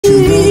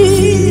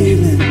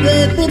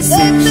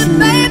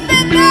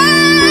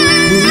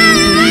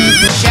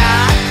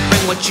Shot,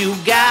 bring what you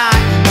got.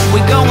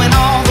 We're going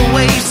all the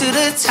way to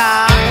the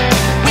top.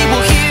 We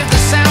will hear the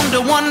sound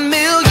of 1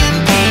 million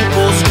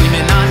people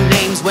screaming our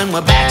names when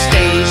we're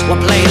backstage.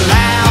 We'll play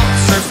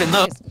loud, surfing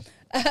the...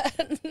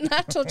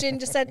 Natural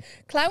Ginger said,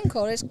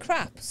 clowncore is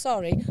crap,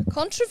 sorry.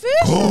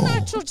 Controversial,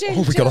 Natural Ginger.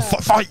 Oh, we gotta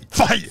fight.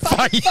 Punch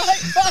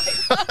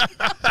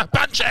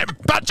him!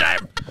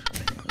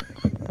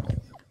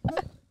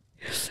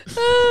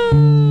 Oh,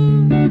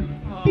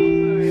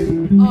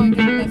 I'm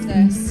gonna love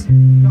this.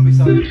 Don't be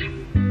sorry.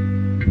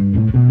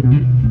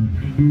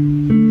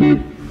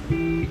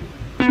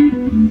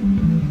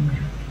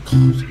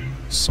 God,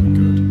 so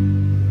good.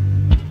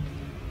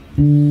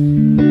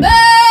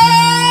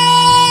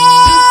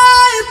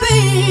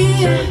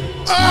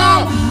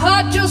 I'm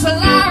hot just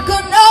like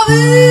an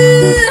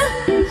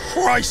oven.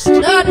 Christ! I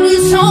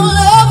need some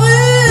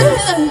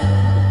loving.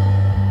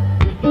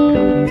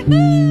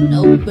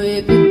 No,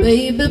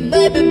 baby,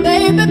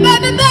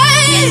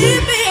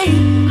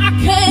 I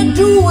can't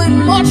do it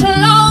much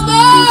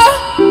longer.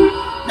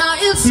 Now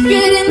it's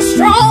getting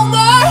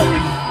stronger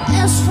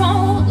and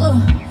stronger.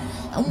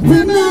 And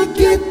when I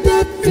get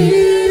that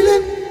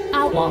feeling,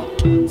 I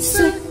want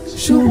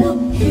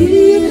sexual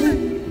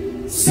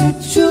healing.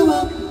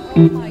 Sexual.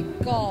 Oh my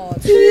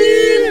God.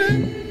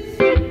 Healing.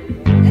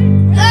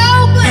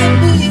 Oh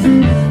baby,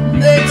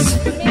 makes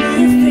me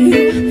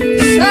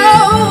feel so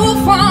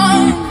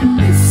fine.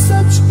 It's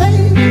such a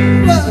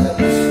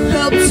rush.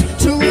 Helps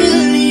to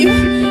relieve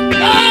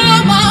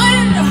my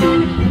mind.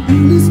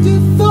 And it's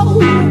good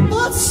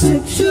for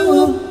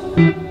sexual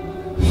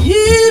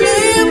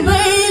healing,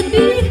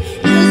 baby.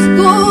 It's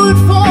good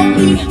for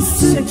me.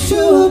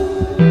 Sexual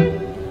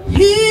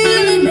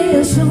healing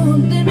is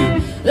something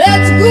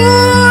that's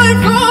good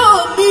for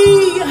me.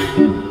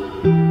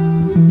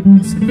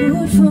 It's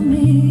good for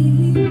me.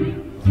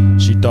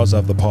 She does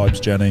have the pipes,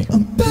 Jenny.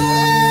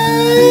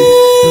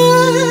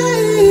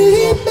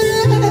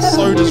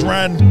 So does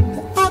Ren.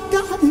 I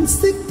got him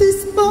sick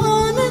this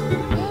morning.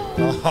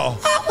 Oh.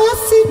 I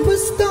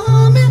was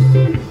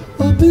storming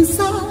up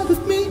inside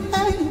of me.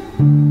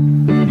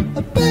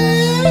 But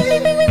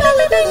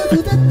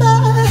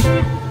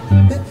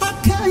I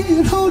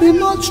can't hold it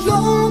much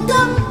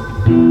longer.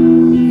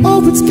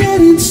 Oh, it's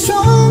getting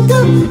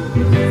stronger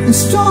and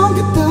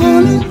stronger,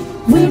 darling.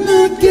 When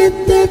I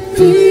get that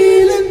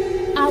feeling,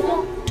 I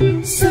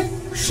want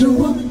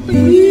sexual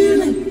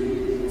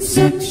healing,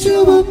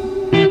 sexual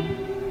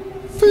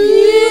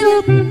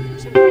freedom.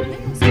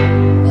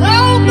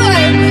 Oh,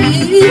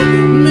 baby,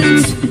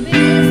 makes me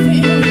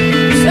feel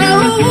so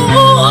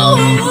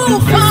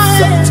fine.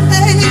 Such a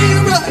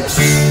rush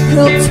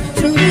helps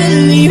to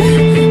relieve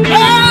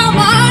my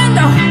mind,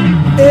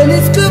 and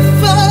it's good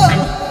for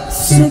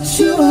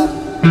sexual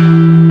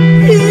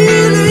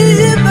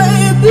healing,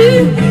 baby.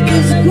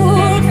 It's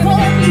good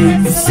for me.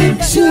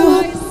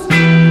 Sexual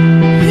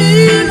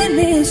healing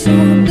is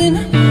something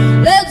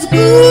that's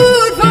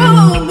good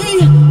for me.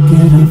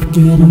 Get up,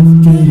 get up,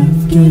 get up,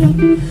 get up.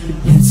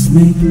 Let's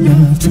make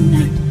love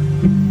tonight.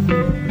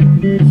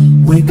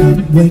 Wake up,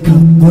 wake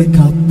up, wake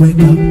up, wake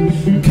up.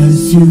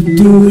 'Cause you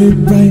do it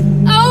right.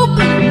 Oh,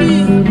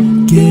 baby.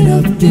 Get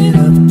up, get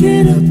up,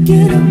 get up,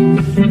 get up.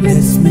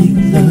 Let's make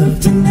love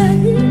tonight.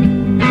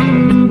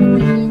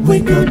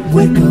 Wake up,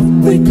 wake up,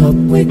 wake up,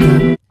 wake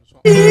up.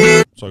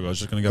 Sorry guys,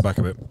 just gonna go back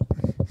a bit.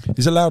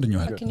 Is it loud in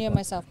your head? I can hear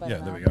myself better.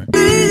 Yeah, there we now.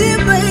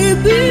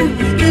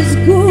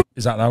 go.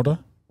 Is that louder?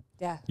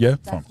 Yeah. Yeah,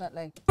 fine.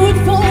 Definitely.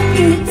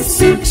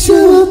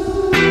 Sexual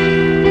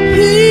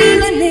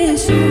Healing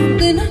is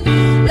something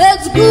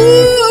that's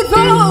good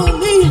for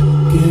me.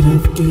 get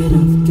up, get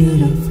up,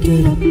 get up,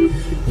 get up.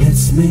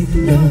 Let's make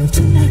love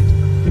tonight.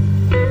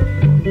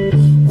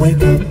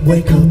 Wake up,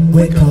 wake up,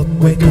 wake up,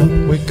 wake up,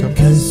 Wake up.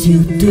 'cause you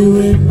do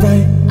it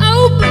right.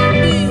 Oh,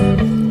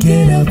 baby.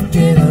 Get up,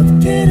 get up,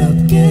 get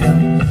up, get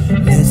up.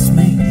 Let's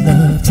make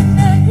love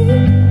tonight.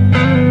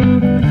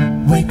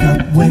 Wake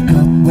up, wake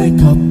up,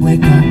 wake up,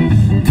 wake up.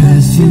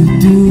 'Cause you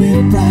do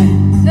it right.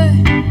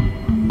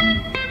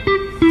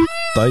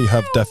 They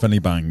have definitely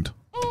banged.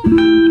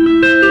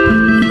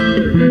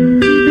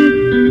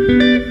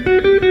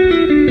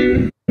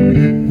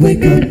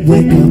 Wake up,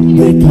 wake up,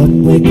 wake up,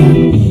 wake up.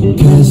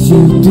 'Cause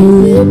you do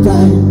it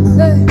right.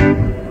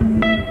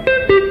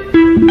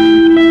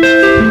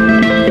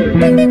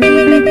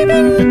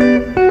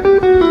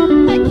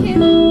 Thank you.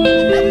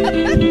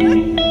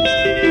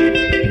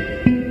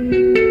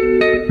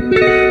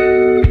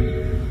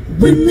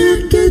 When I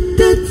get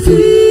that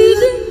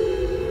feeling,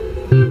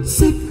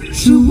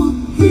 sexual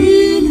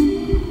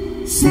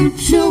healing,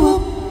 sexual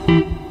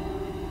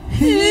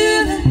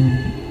healing.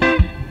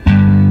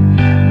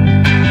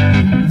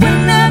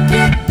 When I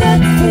get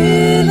that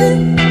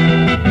feeling,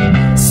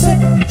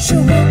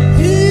 sexual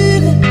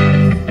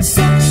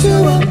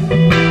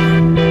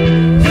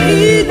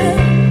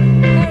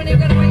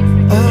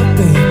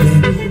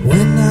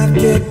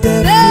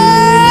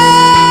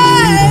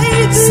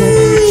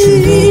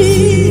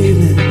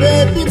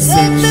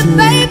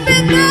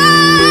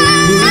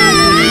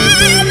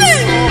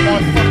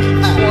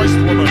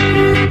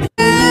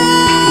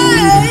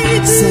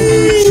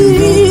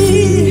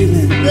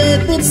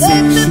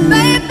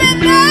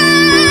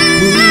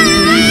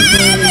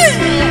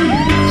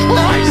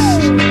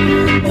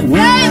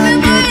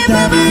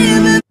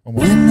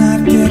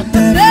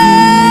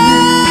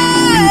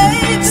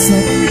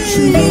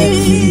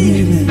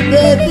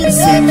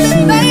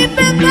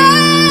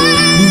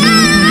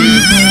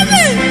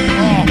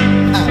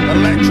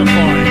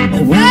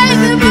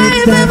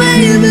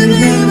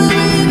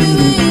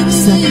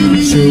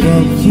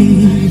Sexual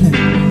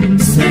healing,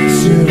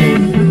 sexual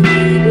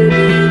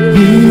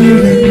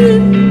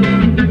healing.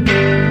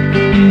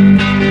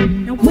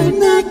 And when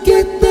I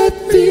get that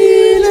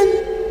feeling,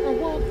 I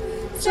want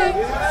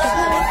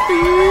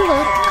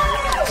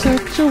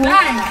sexual.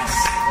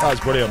 That was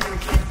brilliant.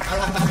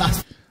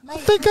 I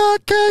think I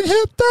can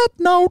hit that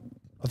note.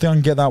 I think I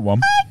can get that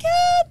one.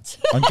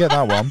 I can get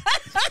that one.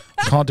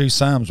 Can't do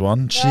Sam's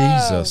one.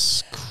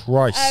 Jesus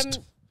Christ.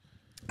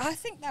 I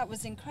think that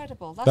was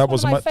incredible. That's That one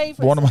was of my favourites.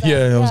 one of my.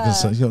 Yeah, I was going to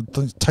say. You know,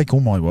 don't take all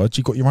my words.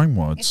 You got your own It's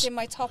words. in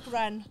my top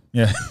Ren.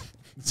 Yeah,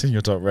 it's in your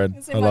top Ren.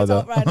 It's in I my like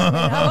top that. Ren. I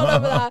mean, all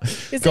over that.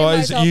 It's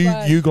Guys, in my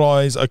top Ren. you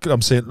guys.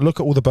 I'm saying,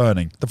 look at all the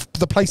burning.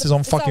 The place is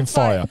on fucking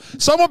fire.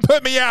 Someone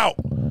put me out.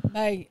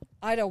 Mate,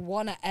 I don't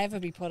want to ever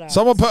be put out.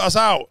 Someone put us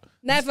out.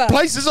 Never.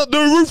 Place is on the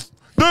roof.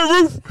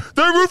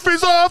 The roof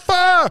is on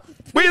fire.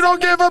 We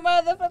don't give a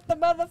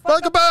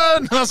like a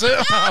burn. That's it.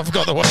 I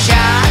forgot the word.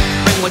 Shot,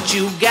 bring what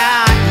you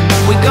got.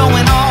 We're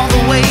going all the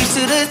way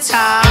to the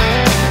top.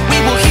 We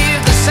will hear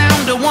the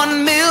sound of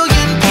 1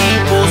 million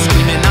people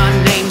screaming our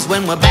names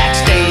when we're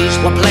backstage.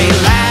 We'll play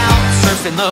loud, surfing the